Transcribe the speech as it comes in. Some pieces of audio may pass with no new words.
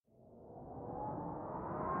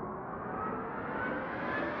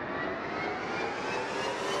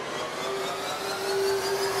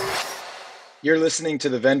You're listening to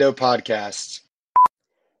the Vendo Podcast.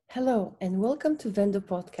 Hello and welcome to Vendo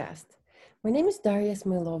Podcast. My name is Daria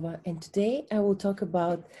Smailova and today I will talk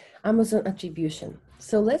about Amazon attribution.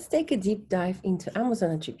 So let's take a deep dive into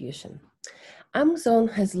Amazon attribution. Amazon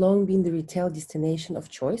has long been the retail destination of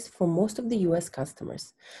choice for most of the US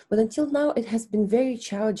customers, but until now it has been very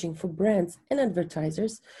challenging for brands and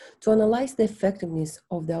advertisers to analyze the effectiveness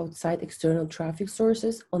of the outside external traffic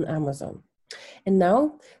sources on Amazon. And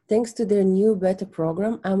now, thanks to their new beta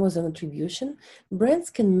program, Amazon Attribution, brands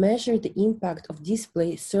can measure the impact of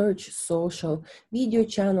display, search, social, video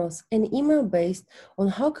channels, and email based on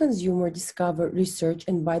how consumers discover, research,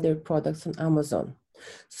 and buy their products on Amazon.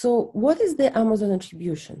 So, what is the Amazon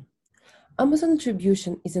Attribution? Amazon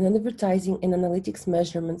Attribution is an advertising and analytics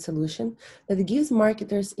measurement solution that gives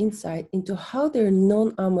marketers insight into how their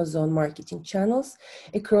non-Amazon marketing channels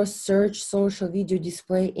across search, social, video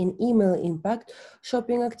display, and email impact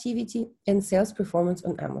shopping activity and sales performance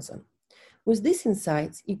on Amazon. With these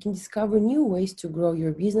insights, you can discover new ways to grow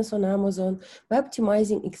your business on Amazon by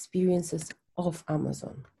optimizing experiences of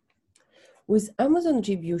Amazon. With Amazon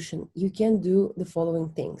Attribution, you can do the following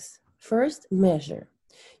things. First, measure.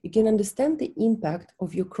 You can understand the impact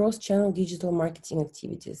of your cross-channel digital marketing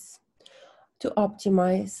activities. To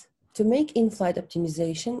optimize, to make in-flight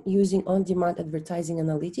optimization using on-demand advertising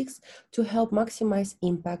analytics to help maximize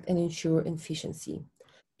impact and ensure efficiency.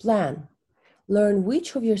 Plan. Learn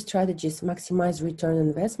which of your strategies maximize return on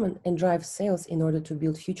investment and drive sales in order to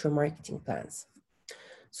build future marketing plans.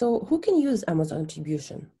 So who can use Amazon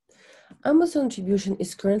Attribution? Amazon Attribution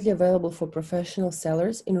is currently available for professional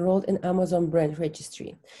sellers enrolled in Amazon Brand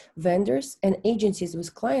Registry, vendors, and agencies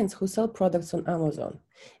with clients who sell products on Amazon.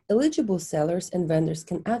 Eligible sellers and vendors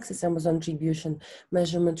can access Amazon Attribution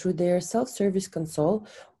measurement through their self-service console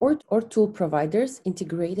or tool providers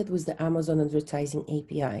integrated with the Amazon Advertising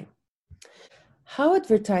API. How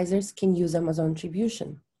advertisers can use Amazon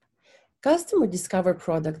Attribution? Customers discover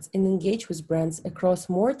products and engage with brands across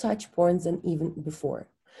more touch points than even before.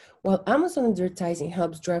 While Amazon advertising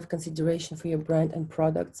helps drive consideration for your brand and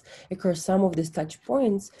products across some of these touch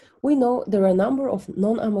points, we know there are a number of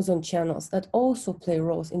non-Amazon channels that also play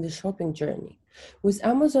roles in the shopping journey. With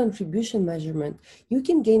Amazon attribution measurement, you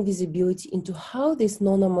can gain visibility into how these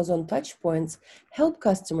non-Amazon touch points help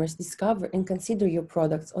customers discover and consider your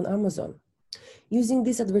products on Amazon. Using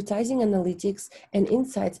these advertising analytics and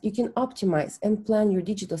insights, you can optimize and plan your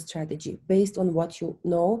digital strategy based on what you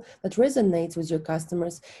know that resonates with your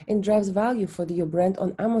customers and drives value for your brand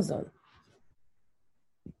on Amazon.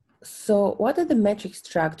 So what are the metrics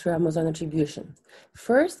tracked through Amazon Attribution?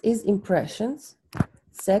 First is impressions,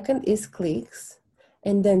 second is clicks,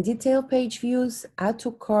 and then detailed page views, add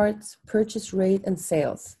to carts, purchase rate, and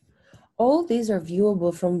sales. All these are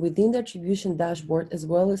viewable from within the attribution dashboard as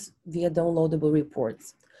well as via downloadable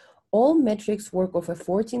reports. All metrics work off a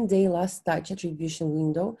 14-day last touch attribution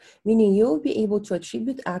window, meaning you'll be able to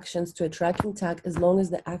attribute actions to a tracking tag as long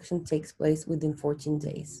as the action takes place within 14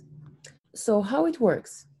 days. So how it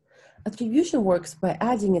works? Attribution works by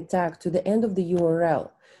adding a tag to the end of the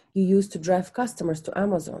URL you use to drive customers to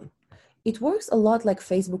Amazon. It works a lot like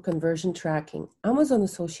Facebook conversion tracking, Amazon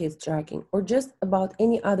Associates tracking, or just about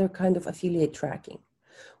any other kind of affiliate tracking.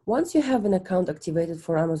 Once you have an account activated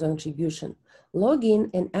for Amazon Attribution, log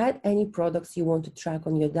in and add any products you want to track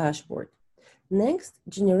on your dashboard. Next,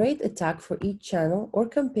 generate a tag for each channel or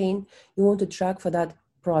campaign you want to track for that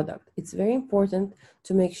product. It's very important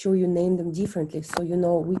to make sure you name them differently so you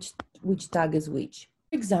know which tag is which.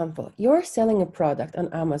 For example, you're selling a product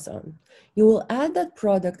on Amazon. You will add that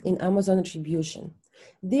product in Amazon Attribution.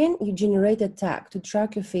 Then you generate a tag to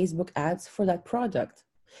track your Facebook ads for that product.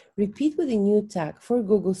 Repeat with a new tag for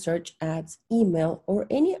Google search ads, email, or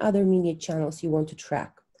any other media channels you want to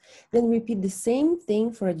track. Then repeat the same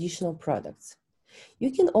thing for additional products.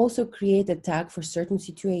 You can also create a tag for certain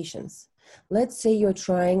situations. Let's say you're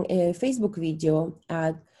trying a Facebook video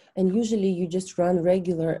ad and usually you just run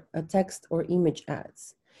regular text or image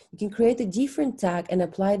ads. You can create a different tag and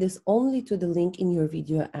apply this only to the link in your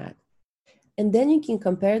video ad. And then you can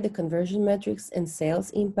compare the conversion metrics and sales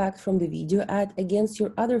impact from the video ad against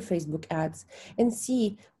your other Facebook ads and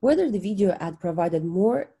see whether the video ad provided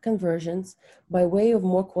more conversions by way of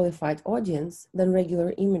more qualified audience than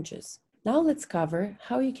regular images. Now let's cover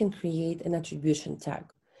how you can create an attribution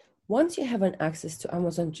tag. Once you have an access to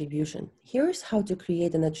Amazon Attribution, here's how to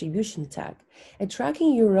create an attribution tag, a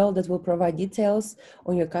tracking URL that will provide details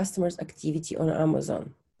on your customer's activity on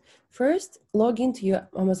Amazon. First, log into your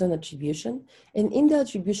Amazon Attribution, and in the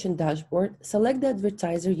Attribution dashboard, select the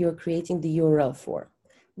advertiser you're creating the URL for.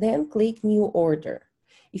 Then click New Order.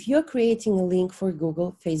 If you're creating a link for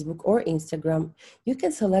Google, Facebook, or Instagram, you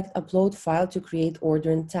can select Upload File to create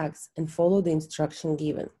order and tags and follow the instruction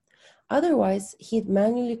given. Otherwise, hit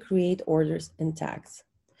Manually Create Orders and Tags.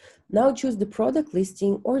 Now choose the product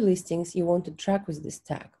listing or listings you want to track with this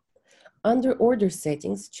tag. Under Order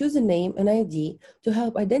Settings, choose a name and ID to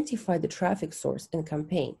help identify the traffic source and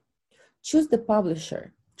campaign. Choose the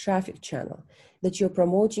publisher, traffic channel that you're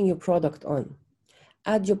promoting your product on.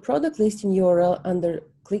 Add your product listing URL under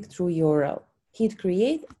click-through URL. Hit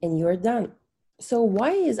Create and you're done. So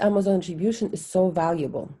why is Amazon attribution so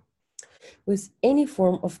valuable? With any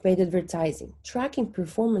form of paid advertising, tracking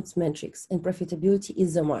performance metrics and profitability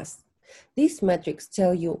is a must. These metrics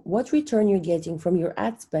tell you what return you're getting from your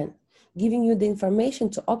ad spend, giving you the information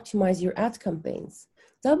to optimize your ad campaigns,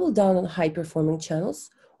 double down on high-performing channels,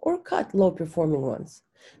 or cut low-performing ones.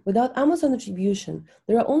 Without Amazon attribution,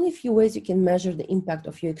 there are only a few ways you can measure the impact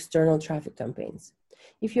of your external traffic campaigns.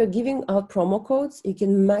 If you're giving out promo codes, you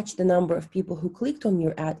can match the number of people who clicked on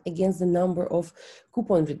your ad against the number of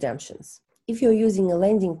coupon redemptions. If you're using a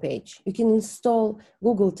landing page, you can install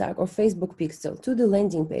Google Tag or Facebook Pixel to the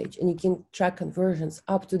landing page and you can track conversions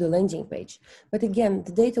up to the landing page. But again,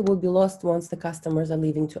 the data will be lost once the customers are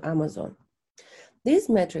leaving to Amazon. These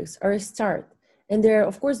metrics are a start, and they're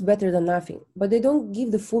of course better than nothing, but they don't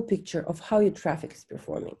give the full picture of how your traffic is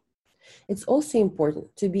performing. It's also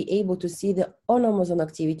important to be able to see the on-Amazon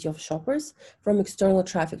activity of shoppers from external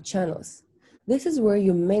traffic channels. This is where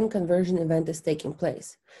your main conversion event is taking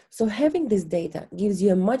place. So having this data gives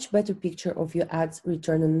you a much better picture of your ad's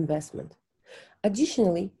return on investment.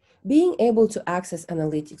 Additionally, being able to access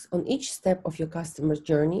analytics on each step of your customer's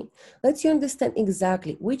journey lets you understand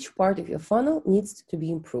exactly which part of your funnel needs to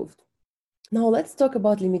be improved. Now let's talk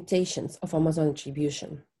about limitations of Amazon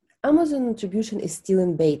attribution. Amazon attribution is still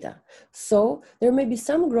in beta, so there may be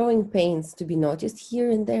some growing pains to be noticed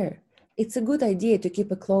here and there. It's a good idea to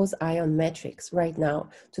keep a close eye on metrics right now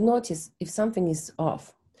to notice if something is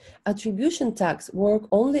off. Attribution tags work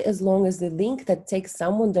only as long as the link that takes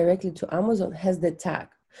someone directly to Amazon has the tag.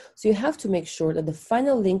 So you have to make sure that the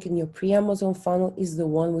final link in your pre-Amazon funnel is the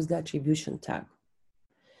one with the attribution tag.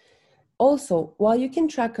 Also, while you can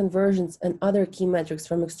track conversions and other key metrics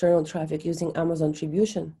from external traffic using Amazon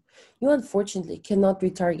attribution, you unfortunately cannot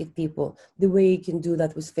retarget people the way you can do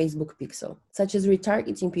that with Facebook Pixel, such as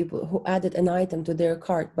retargeting people who added an item to their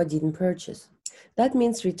cart but didn't purchase. That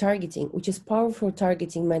means retargeting, which is a powerful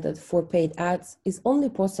targeting method for paid ads, is only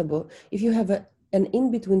possible if you have an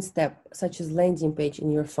in-between step, such as landing page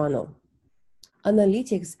in your funnel.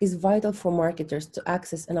 Analytics is vital for marketers to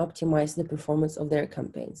access and optimize the performance of their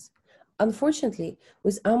campaigns. Unfortunately,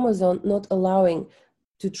 with Amazon not allowing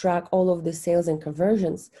to track all of the sales and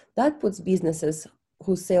conversions, that puts businesses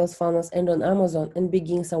whose sales funnels end on Amazon and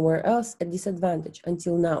begin somewhere else at disadvantage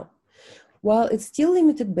until now. While it's still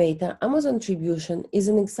limited beta, Amazon attribution is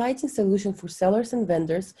an exciting solution for sellers and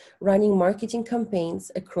vendors running marketing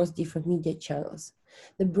campaigns across different media channels.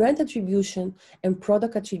 The brand attribution and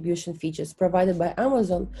product attribution features provided by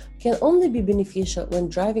Amazon can only be beneficial when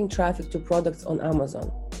driving traffic to products on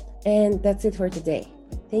Amazon. And that's it for today.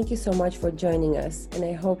 Thank you so much for joining us, and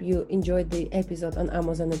I hope you enjoyed the episode on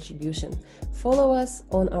Amazon attribution. Follow us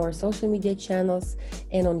on our social media channels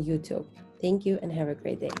and on YouTube. Thank you and have a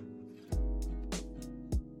great day.